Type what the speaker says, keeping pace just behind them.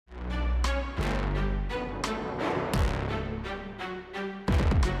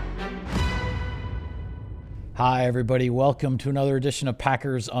Hi, everybody. Welcome to another edition of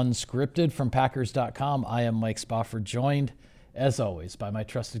Packers Unscripted from Packers.com. I am Mike Spofford, joined, as always, by my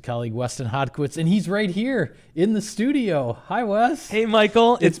trusted colleague, Weston Hodkowitz, and he's right here in the studio. Hi, Wes. Hey,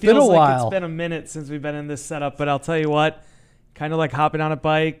 Michael. It's been a while. It's been a minute since we've been in this setup, but I'll tell you what, kind of like hopping on a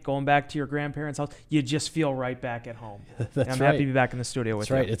bike, going back to your grandparents' house, you just feel right back at home. I'm happy to be back in the studio with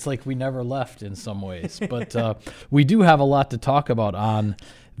you. That's right. It's like we never left in some ways. But we do have a lot to talk about on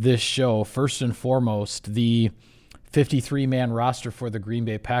this show. First and foremost, the 53-man roster for the Green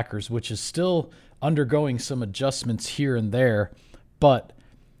Bay Packers, which is still undergoing some adjustments here and there. But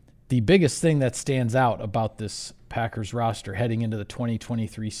the biggest thing that stands out about this Packers roster heading into the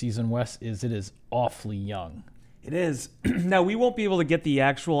 2023 season, Wes, is it is awfully young. It is. Now, we won't be able to get the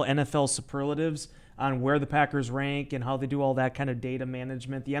actual NFL superlatives on where the Packers rank and how they do all that kind of data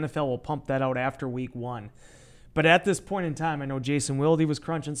management. The NFL will pump that out after week one. But at this point in time, I know Jason Wilde was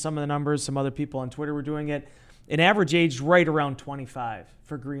crunching some of the numbers. Some other people on Twitter were doing it. An average age right around 25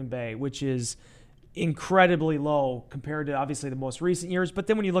 for Green Bay, which is incredibly low compared to obviously the most recent years. But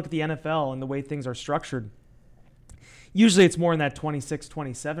then when you look at the NFL and the way things are structured, usually it's more in that 26,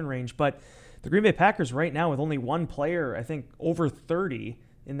 27 range. But the Green Bay Packers right now with only one player, I think, over 30,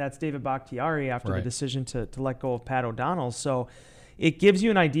 and that's David Bakhtiari after the decision to let go of Pat O'Donnell. So it gives you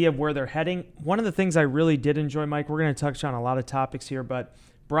an idea of where they're heading. One of the things I really did enjoy, Mike, we're going to touch on a lot of topics here, but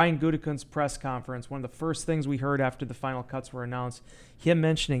Brian Gutekunst's press conference, one of the first things we heard after the final cuts were announced, him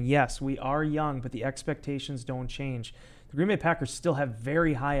mentioning, yes, we are young, but the expectations don't change. The Green Bay Packers still have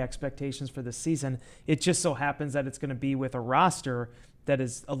very high expectations for this season. It just so happens that it's going to be with a roster that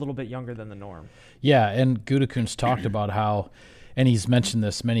is a little bit younger than the norm. Yeah, and Gutekunst talked about how, and he's mentioned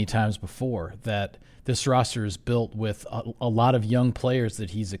this many times before, that this roster is built with a lot of young players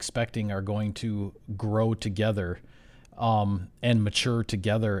that he's expecting are going to grow together and mature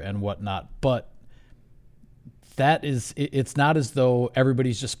together and whatnot. But it's not as though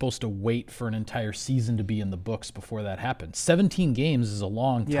everybody's just supposed to wait for an entire season to be in the books before that happens. 17 games is a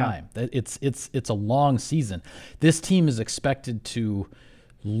long time. Yeah. It's a long season. This team is expected to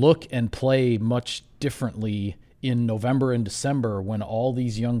look and play much differently in November and December when all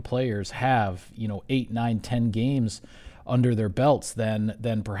these young players have, 8, 9, 10 games under their belts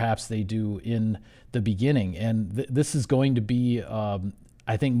than perhaps they do in the beginning. And this is going to be,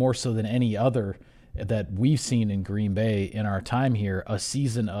 I think, more so than any other that we've seen in Green Bay in our time here, a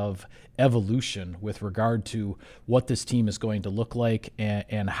season of evolution with regard to what this team is going to look like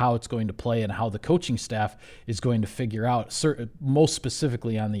and how it's going to play and how the coaching staff is going to figure out, most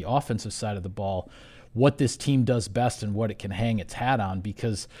specifically on the offensive side of the ball, what this team does best and what it can hang its hat on.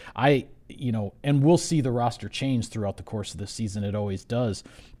 Because and we'll see the roster change throughout the course of the season. It always does.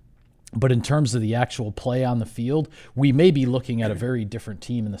 But in terms of the actual play on the field, we may be looking at a very different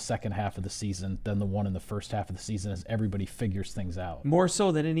team in the second half of the season than the one in the first half of the season as everybody figures things out. More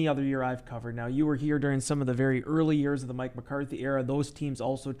so than any other year I've covered. Now, you were here during some of the very early years of the Mike McCarthy era. Those teams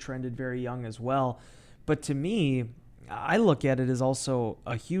also trended very young as well. But to me, I look at it as also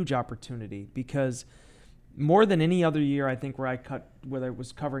a huge opportunity because more than any other year, I think, whether it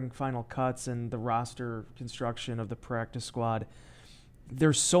was covering final cuts and the roster construction of the practice squad,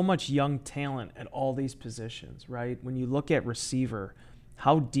 there's so much young talent at all these positions, right? When you look at receiver,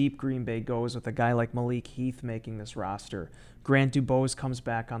 how deep Green Bay goes with a guy like Malik Heath making this roster. Grant Dubose comes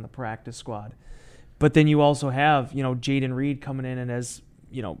back on the practice squad. But then you also have, Jaden Reed coming in and as,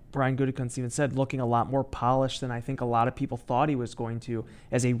 Brian Gutekunst even said, looking a lot more polished than I think a lot of people thought he was going to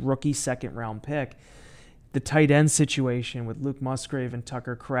as a rookie second-round pick. The tight end situation with Luke Musgrave and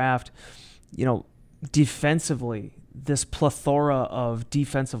Tucker Kraft, defensively, this plethora of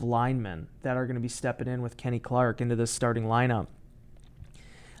defensive linemen that are going to be stepping in with Kenny Clark into this starting lineup.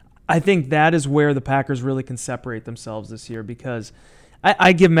 I think that is where the Packers really can separate themselves this year because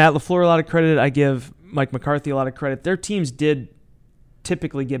I give Matt LaFleur a lot of credit. I give Mike McCarthy a lot of credit. Their teams did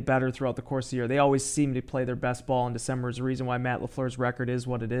typically get better throughout the course of the year. They always seem to play their best ball in December is the reason why Matt LaFleur's record is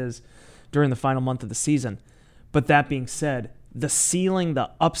what it is during the final month of the season. But that being said, the ceiling,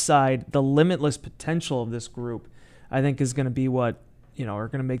 the upside, the limitless potential of this group, I think is going to be what, are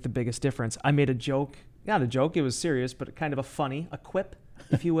going to make the biggest difference. I made a joke, not a joke, it was serious, but kind of a quip,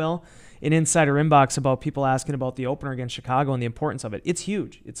 if you will, in Insider Inbox about people asking about the opener against Chicago and the importance of it. It's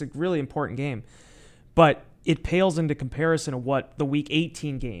huge. It's a really important game. But it pales into comparison of what the Week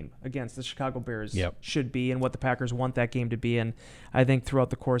 18 game against the Chicago Bears should be and what the Packers want that game to be. And I think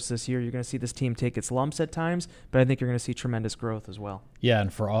throughout the course this year, you're going to see this team take its lumps at times, but I think you're going to see tremendous growth as well. Yeah,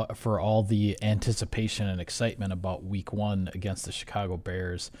 and for all the anticipation and excitement about Week 1 against the Chicago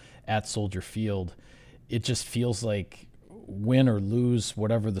Bears at Soldier Field, it just feels like win or lose,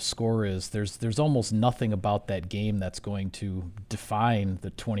 whatever the score is, there's almost nothing about that game that's going to define the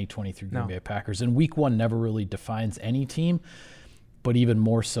 2023 Green Bay Packers. And Week 1 never really defines any team, but even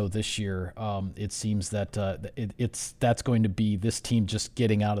more so this year, it seems that that's going to be this team just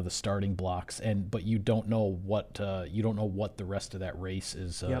getting out of the starting blocks, but you don't know what the rest of that race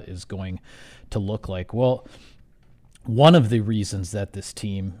is going to look like. Well, one of the reasons that this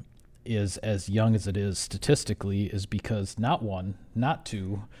team is as young as it is statistically is because not one, not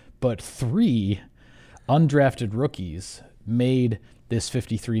two, but 3 undrafted rookies made this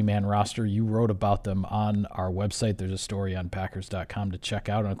 53-man roster. You wrote about them on our website. There's a story on Packers.com to check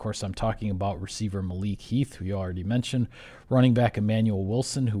out. And, of course, I'm talking about receiver Malik Heath, who you already mentioned, running back Emmanuel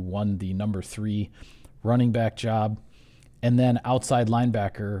Wilson, who won the number 3 running back job, and then outside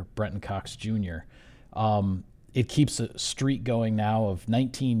linebacker Brenton Cox Jr. It keeps a streak going now of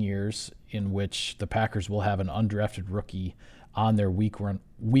 19 years in which the Packers will have an undrafted rookie on their week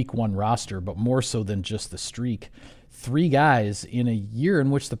one roster, but more so than just the streak. 3 guys in a year in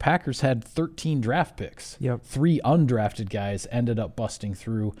which the Packers had 13 draft picks. 3 undrafted guys ended up busting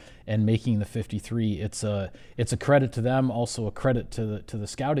through and making the 53. It's a credit to them, also a credit to the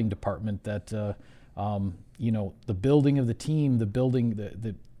scouting department that the building of the team,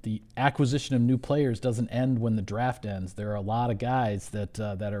 the acquisition of new players doesn't end when the draft ends. There are a lot of guys that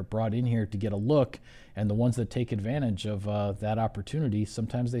are brought in here to get a look, and the ones that take advantage of that opportunity,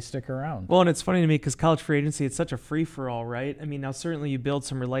 sometimes they stick around. Well, and it's funny to me because college free agency, it's such a free-for-all, right? I mean, now certainly you build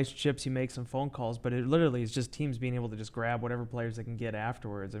some relationships, you make some phone calls, but it literally is just teams being able to just grab whatever players they can get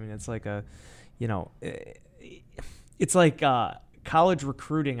afterwards. I mean, it's like it's like college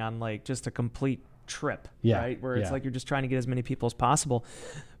recruiting on like just a complete trip, right? Where it's like you're just trying to get as many people as possible.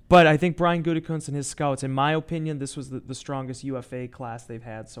 But I think Brian Gutekunst and his scouts, in my opinion, this was the strongest UFA class they've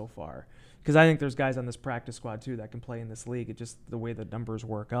had so far. Because I think there's guys on this practice squad, too, that can play in this league. It's just the way the numbers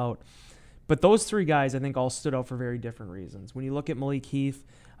work out. But those 3 guys, I think, all stood out for very different reasons. When you look at Malik Heath,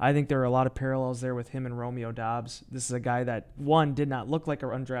 I think there are a lot of parallels there with him and Romeo Doubs. This is a guy that, one, did not look like an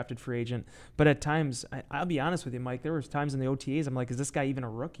undrafted free agent. But at times, I'll be honest with you, Mike, there was times in the OTAs, I'm like, is this guy even a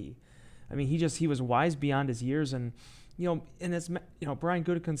rookie? I mean, he was wise beyond his years, and as Brian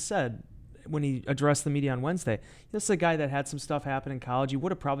Gutekunst said when he addressed the media on Wednesday, this is a guy that had some stuff happen in college. He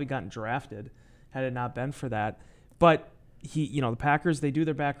would have probably gotten drafted had it not been for that. But the Packers, they do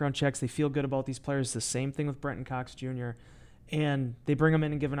their background checks. They feel good about these players. The same thing with Brenton Cox Jr., and they bring him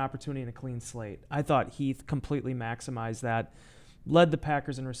in and give an opportunity and a clean slate. I thought Heath completely maximized that. Led the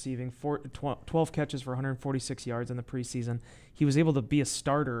Packers in receiving, 12 catches for 146 yards in the preseason. He was able to be a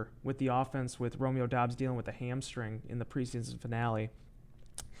starter with the offense with Romeo Doubs dealing with a hamstring in the preseason finale.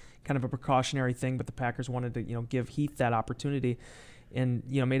 Kind of a precautionary thing, but the Packers wanted to, give Heath that opportunity and,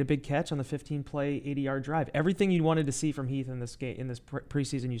 made a big catch on the 15-play, 80-yard drive. Everything you wanted to see from Heath in this game, in this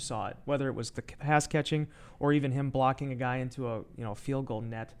preseason, you saw it, whether it was the pass catching or even him blocking a guy into a field goal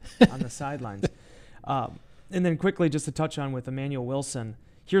net on the sidelines. And then quickly, just to touch on with Emmanuel Wilson,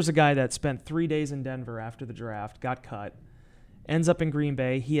 here's a guy that spent 3 days in Denver after the draft, got cut, ends up in Green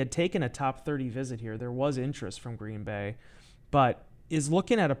Bay. He had taken a top 30 visit here. There was interest from Green Bay, but is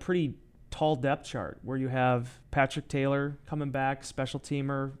looking at a pretty tall depth chart where you have Patrick Taylor coming back, special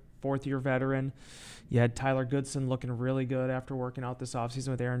teamer, 4th-year veteran. You had Tyler Goodson looking really good after working out this offseason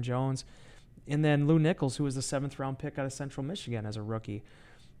with Aaron Jones. And then Lou Nichols, who was the 7th-round pick out of Central Michigan as a rookie.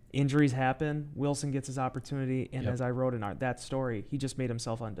 Injuries happen. Wilson gets his opportunity, and as I wrote in that story, he just made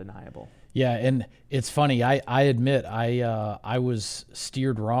himself undeniable. Yeah, and it's funny. I admit I was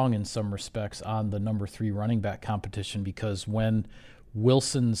steered wrong in some respects on the number 3 running back competition because when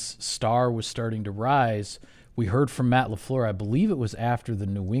Wilson's star was starting to rise, we heard from Matt LaFleur, I believe it was after the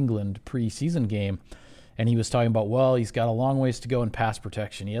New England preseason game, and he was talking about, well, he's got a long ways to go in pass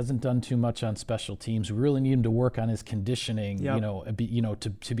protection. He hasn't done too much on special teams. We really need him to work on his conditioning,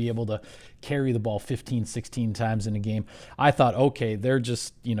 to be able to carry the ball 15, 16 times in a game. I thought, okay, they're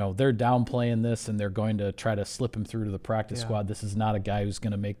just, they're downplaying this and they're going to try to slip him through to the practice squad. This is not a guy who's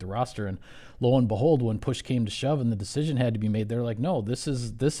going to make the roster. And lo and behold, when push came to shove and the decision had to be made, they're like, no, this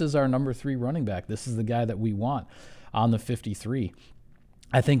is our number 3 running back. This is the guy that we want on the 53.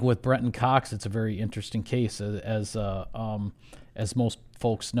 I think with Brenton Cox, it's a very interesting case. As most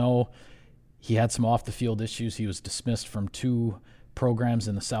folks know, he had some off-the-field issues. He was dismissed from 2 programs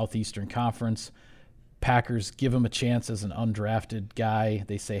in the Southeastern Conference. Packers give him a chance as an undrafted guy.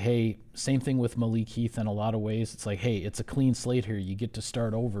 They say, hey, same thing with Malik Heath in a lot of ways. It's like, hey, it's a clean slate here. You get to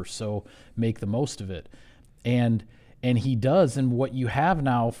start over, so make the most of it. And And he does. And what you have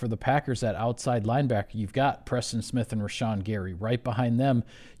now for the Packers at outside linebacker, you've got Preston Smith and Rashawn Gary. Right behind them,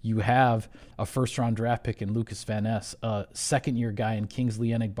 you have a first-round draft pick in Lucas Van Ness, a second-year guy in Kingsley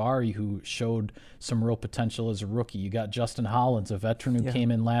Enagbari who showed some real potential as a rookie. You got Justin Hollins, a veteran who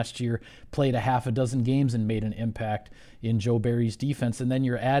came in last year, played a half a dozen games and made an impact in Joe Barry's defense. And then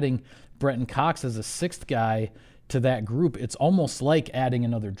you're adding Brenton Cox as a sixth guy to that group. It's almost like adding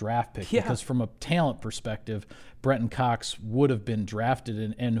another draft pick because from a talent perspective, Brenton Cox would have been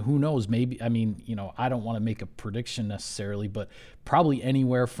drafted, and who knows, maybe, I mean, I don't want to make a prediction necessarily, but probably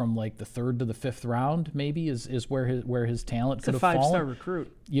anywhere from like the 3rd to the 5th round maybe is where his talent could have fallen. It's a 5-star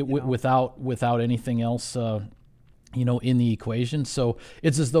recruit. Without anything else in the equation. So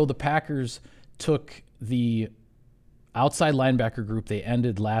it's as though the Packers took the outside linebacker group they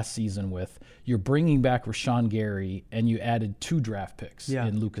ended last season with. You're bringing back Rashawn Gary, and you added 2 draft picks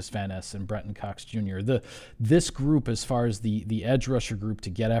in Lucas Van Ness and Brenton Cox Jr. This group, as far as the edge rusher group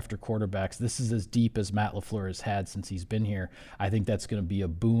to get after quarterbacks, this is as deep as Matt LaFleur has had since he's been here. I think that's going to be a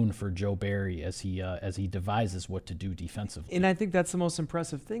boon for Joe Barry as he devises what to do defensively. And I think that's the most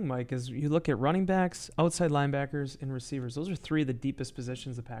impressive thing, Mike, is you look at running backs, outside linebackers, and receivers. Those are 3 of the deepest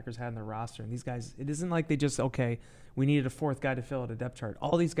positions the Packers had in their roster. And these guys, it isn't like they just, we needed a 4th guy to fill out a depth chart.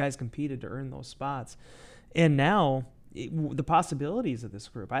 All these guys competed to earn those spots. And now the possibilities of this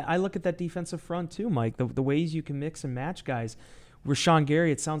group. I look at that defensive front too, Mike, the ways you can mix and match guys. Rashawn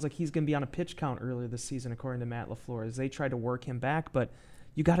Gary, it sounds like he's going to be on a pitch count earlier this season, according to Matt LaFleur, as they try to work him back. But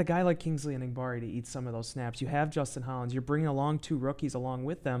you got a guy like Kingsley Enagbari to eat some of those snaps. You have Justin Hollins. You're bringing along 2 rookies along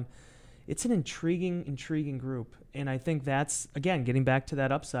with them. It's an intriguing group. And I think that's, again, getting back to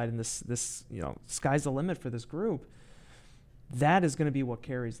that upside and this sky's the limit for this group. That is going to be what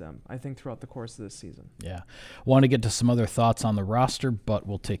carries them, I think, throughout the course of this season. Yeah. Want to get to some other thoughts on the roster, but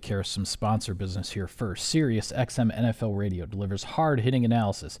we'll take care of some sponsor business here first. Sirius XM NFL Radio delivers hard-hitting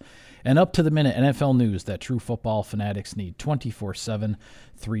analysis and up-to-the-minute NFL news that true football fanatics need 24/7,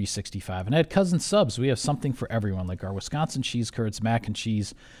 365. And at Cousin Subs, we have something for everyone, like our Wisconsin cheese curds, mac and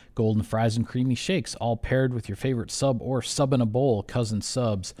cheese, golden fries, and creamy shakes, all paired with your favorite sub or sub in a bowl. Cousin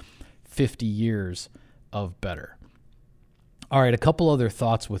Subs, 50 years of better. All right, a couple other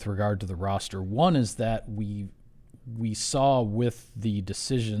thoughts with regard to the roster. One is that we saw with the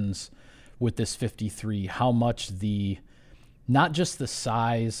decisions with this 53 how much not just the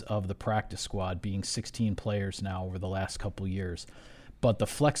size of the practice squad being 16 players now over the last couple years, but the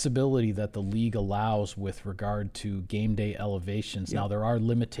flexibility that the league allows with regard to game day elevations. Now, there are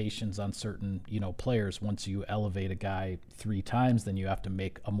limitations on certain, players. Once you elevate a guy 3 times, then you have to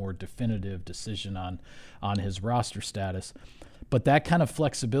make a more definitive decision on his roster status. But that kind of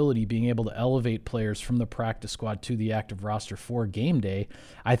flexibility, being able to elevate players from the practice squad to the active roster for game day,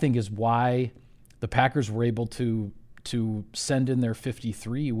 I think is why the Packers were able to send in their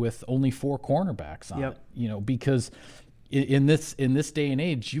 53 with only 4 cornerbacks on it. Because in this day and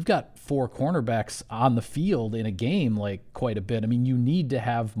age, you've got 4 cornerbacks on the field in a game, like, quite a bit. I mean, you need to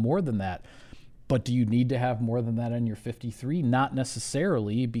have more than that. But do you need to have more than that on your 53? Not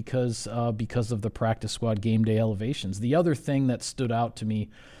necessarily, because of the practice squad game day elevations. The other thing that stood out to me,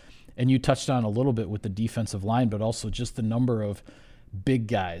 and you touched on a little bit with the defensive line, but also just the number of big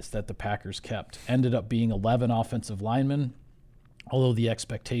guys that the Packers kept, ended up being 11 offensive linemen, although the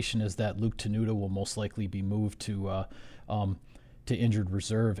expectation is that Luke Tenuta will most likely be moved to injured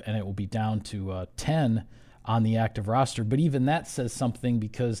reserve, and it will be down to 10 on the active roster. But even that says something,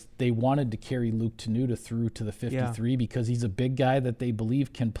 because they wanted to carry Luke Tenuta through to the 53 because he's a big guy that they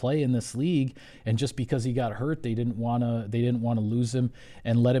believe can play in this league, and just because he got hurt, they didn't want to lose him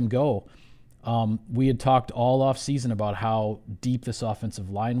and let him go. We had talked all off season about how deep this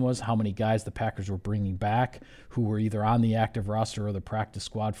offensive line was, how many guys the Packers were bringing back who were either on the active roster or the practice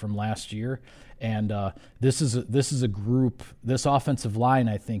squad from last year. And this is a group. This offensive line,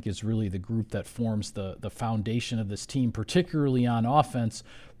 I think, is really the group that forms the foundation of this team, particularly on offense,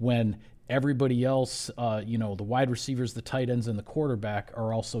 when everybody else, the wide receivers, the tight ends, and the quarterback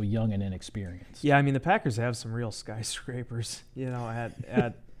are also young and inexperienced. Yeah, I mean, the Packers have some real skyscrapers,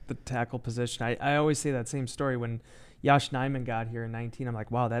 at the tackle position. I always say that same story. When Josh Nijman got here in 19, I'm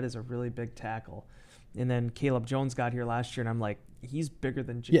like, wow, that is a really big tackle. And then Caleb Jones got here last year, and I'm like, he's bigger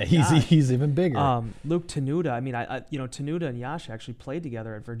than Josh. Yeah, he's even bigger. Luke Tenuta, I mean, Tenuta and Josh actually played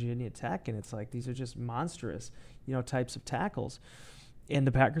together at Virginia Tech, and it's like these are just monstrous, types of tackles. And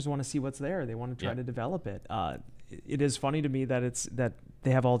the Packers want to see what's there. They want to try to develop it. It is funny to me that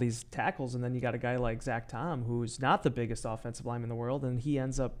they have all these tackles, and then you got a guy like Zach Tom, who's not the biggest offensive lineman in the world, and he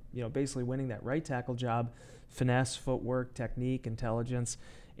ends up, basically winning that right tackle job. Finesse, footwork, technique, intelligence.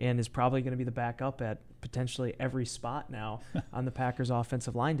 and is probably going to be the backup at potentially every spot now on the Packers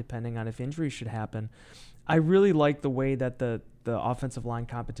offensive line, depending on if injuries should happen. I really like the way that the offensive line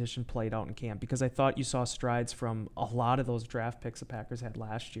competition played out in camp, because I thought you saw strides from a lot of those draft picks the Packers had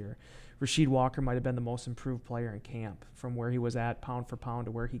last year. Rasheed Walker might have been the most improved player in camp from where he was at pound for pound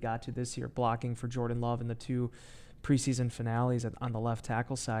to where he got to this year, blocking for Jordan Love in the 2 preseason finales on the left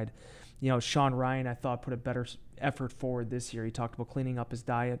tackle side. Sean Ryan, I thought, put a better effort forward this year. He talked about cleaning up his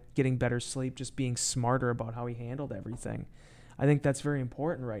diet, getting better sleep, just being smarter about how he handled everything. I think that's very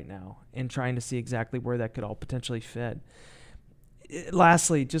important right now, and trying to see exactly where that could all potentially fit.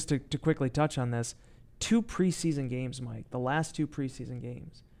 Lastly, just to quickly touch on this, 2 preseason games, Mike, the last 2 preseason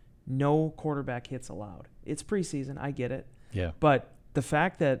games, no quarterback hits allowed. It's preseason, I get it. Yeah. But the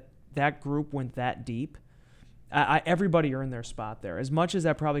fact that that group went that deep, everybody earned their spot there. As much as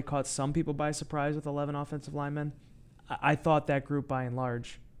that probably caught some people by surprise with 11 offensive linemen, I thought that group, by and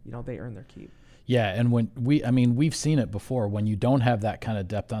large, they earned their keep. Yeah, and we've seen it before. When you don't have that kind of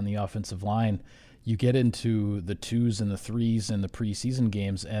depth on the offensive line, you get into the 2s and the 3s in the preseason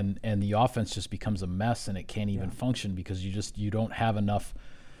games, and the offense just becomes a mess, and it can't even function because you don't have enough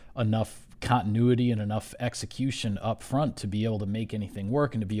continuity and enough execution up front to be able to make anything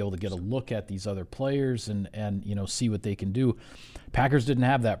work and to be able to get a look at these other players and see what they can do. Packers didn't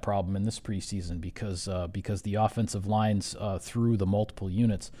have that problem in this preseason because the offensive lines through the multiple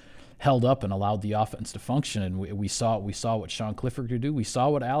units held up and allowed the offense to function, and we saw what Sean Clifford could do. We saw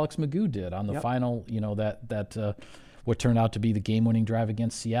what Alex Magoo did on the final, what turned out to be the game-winning drive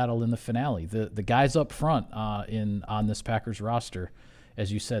against Seattle in the finale. The guys up front on this Packers roster,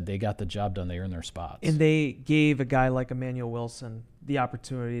 as you said, they got the job done. They earned their spots. And they gave a guy like Emmanuel Wilson the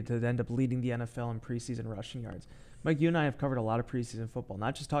opportunity to end up leading the NFL in preseason rushing yards. Mike, you and I have covered a lot of preseason football,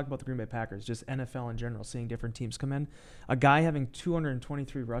 not just talking about the Green Bay Packers, just NFL in general, seeing different teams come in. A guy having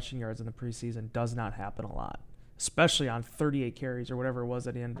 223 rushing yards in the preseason does not happen a lot, especially on 38 carries or whatever it was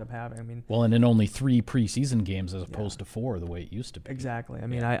that he ended up having. And in only 3 preseason games as opposed to 4 the way it used to be. Exactly.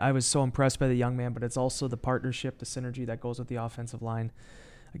 I was so impressed by the young man, but it's also the partnership, the synergy that goes with the offensive line.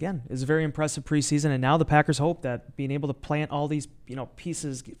 Again, it's a very impressive preseason, and now the Packers hope that being able to plant all these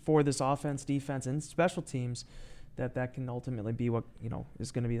pieces for this offense, defense, and special teams, that can ultimately be what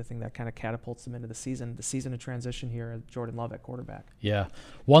is going to be the thing that kind of catapults them into the season of transition here at Jordan Love at quarterback. Yeah.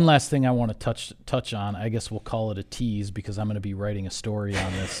 One last thing I want to touch on, I guess we'll call it a tease, because I'm going to be writing a story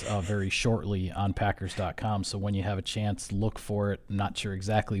on this very shortly on Packers.com. So when you have a chance, look for it. I'm not sure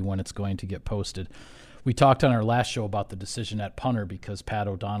exactly when it's going to get posted. We talked on our last show about the decision at punter because Pat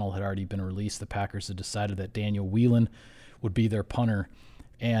O'Donnell had already been released. The Packers had decided that Daniel Whelan would be their punter,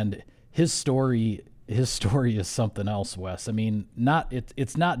 and his story is something else, Wes.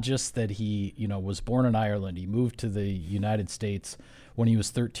 It's not just that he, was born in Ireland. He moved to the United States when he was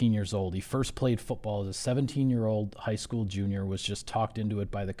 13 years old. He first played football as a 17-year-old high school junior, was just talked into it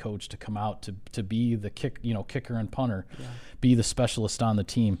by the coach to come out to be the kicker and punter, be the specialist on the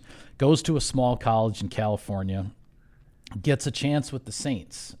team. Goes to a small college in California, gets a chance with the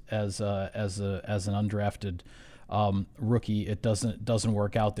Saints as an undrafted rookie. It doesn't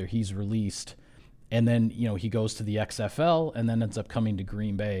work out there. He's released. And then, he goes to the XFL and then ends up coming to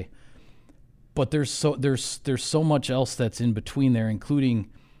Green Bay. But there's so much else that's in between there, including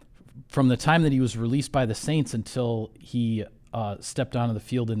from the time that he was released by the Saints until he stepped onto the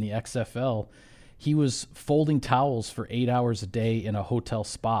field in the XFL. He was folding towels for 8 hours a day in a hotel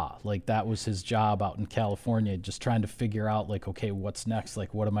spa. Like, that was his job out in California, just trying to figure out, like, okay, what's next?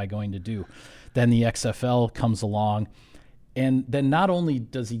 Like, what am I going to do? Then the XFL comes along. And then not only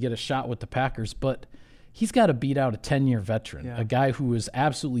does he get a shot with the Packers, but he's got to beat out a 10-year veteran, a guy who has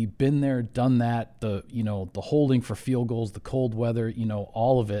absolutely been there, done that, the holding for field goals, the cold weather,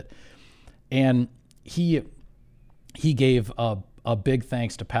 all of it. And he gave a big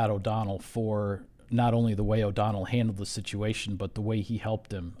thanks to Pat O'Donnell for not only the way O'Donnell handled the situation, but the way he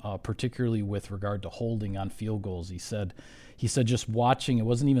helped him, particularly with regard to holding on field goals. He said just watching, it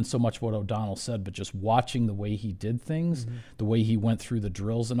wasn't even so much what O'Donnell said, but just watching the way he did things, the way he went through the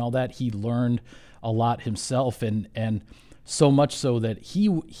drills and all that, he learned a lot himself, and so much so that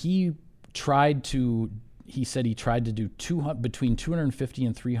he tried to do between 250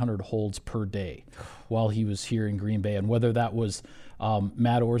 and 300 holds per day while he was here in Green Bay. And whether that was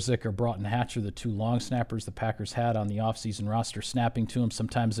Matt Orzik or Broughton Hatcher, the 2 long snappers the Packers had on the offseason roster, snapping to him,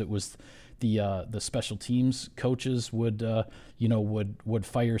 sometimes it was the special teams coaches would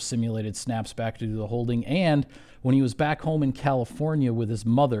fire simulated snaps back to do the holding. And when he was back home in California with his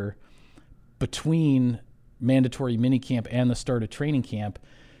mother, between mandatory minicamp and the start of training camp,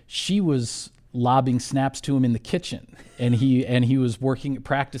 she was lobbing snaps to him in the kitchen, and he was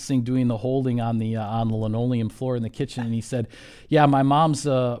practicing doing the holding on the linoleum floor in the kitchen, and he said, "Yeah, my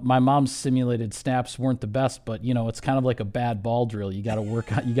mom's simulated snaps weren't the best, but it's kind of like a bad ball drill. You got to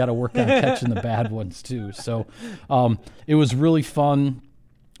work on catching the bad ones too." So it was really fun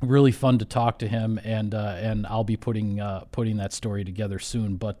to talk to him, and I'll be putting that story together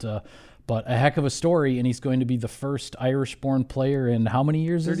soon, but a heck of a story, and he's going to be the first Irish-born player in how many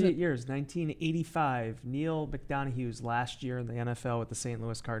years is it? 38 years, 1985. Neil McDonoghue's last year in the NFL with the St.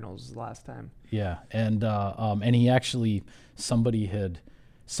 Louis Cardinals was the last time. Yeah, and he actually, somebody had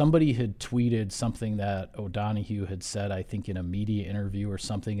tweeted something that O'Donoghue had said, I think in a media interview or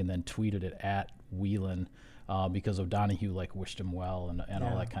something, and then tweeted it at Whelan. Because O'Donoghue wished him well and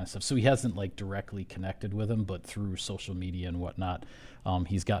all that kind of stuff. So he hasn't directly connected with him, but through social media and whatnot,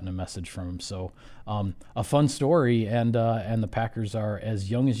 he's gotten a message from him. So a fun story, and the Packers are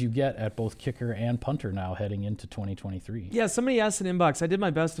as young as you get at both kicker and punter now heading into 2023. Yeah, somebody asked in inbox. I did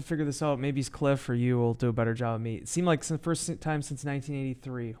my best to figure this out. Maybe it's Cliff or you will do a better job of me. It seemed like the first time since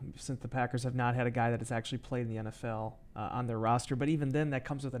 1983 since the Packers have not had a guy that has actually played in the NFL on their roster. But even then, that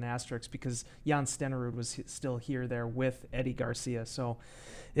comes with an asterisk because Jan Stenerud was still there with Eddie Garcia. So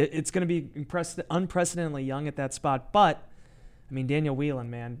it's going to be unprecedentedly young at that spot. But, I mean, Daniel Whelan,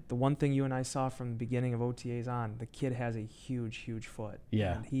 man, the one thing you and I saw from the beginning of OTAs on, the kid has a huge, huge foot.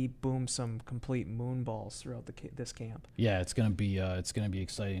 Yeah. And he boomed some complete moon balls throughout this camp. Yeah, it's going to be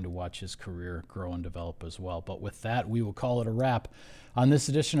exciting to watch his career grow and develop as well. But with that, we will call it a wrap on this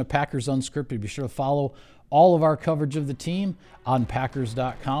edition of Packers Unscripted. Be sure to follow all of our coverage of the team on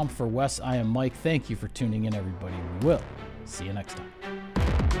Packers.com. For Wes, I am Mike. Thank you for tuning in, everybody. We will see you next time.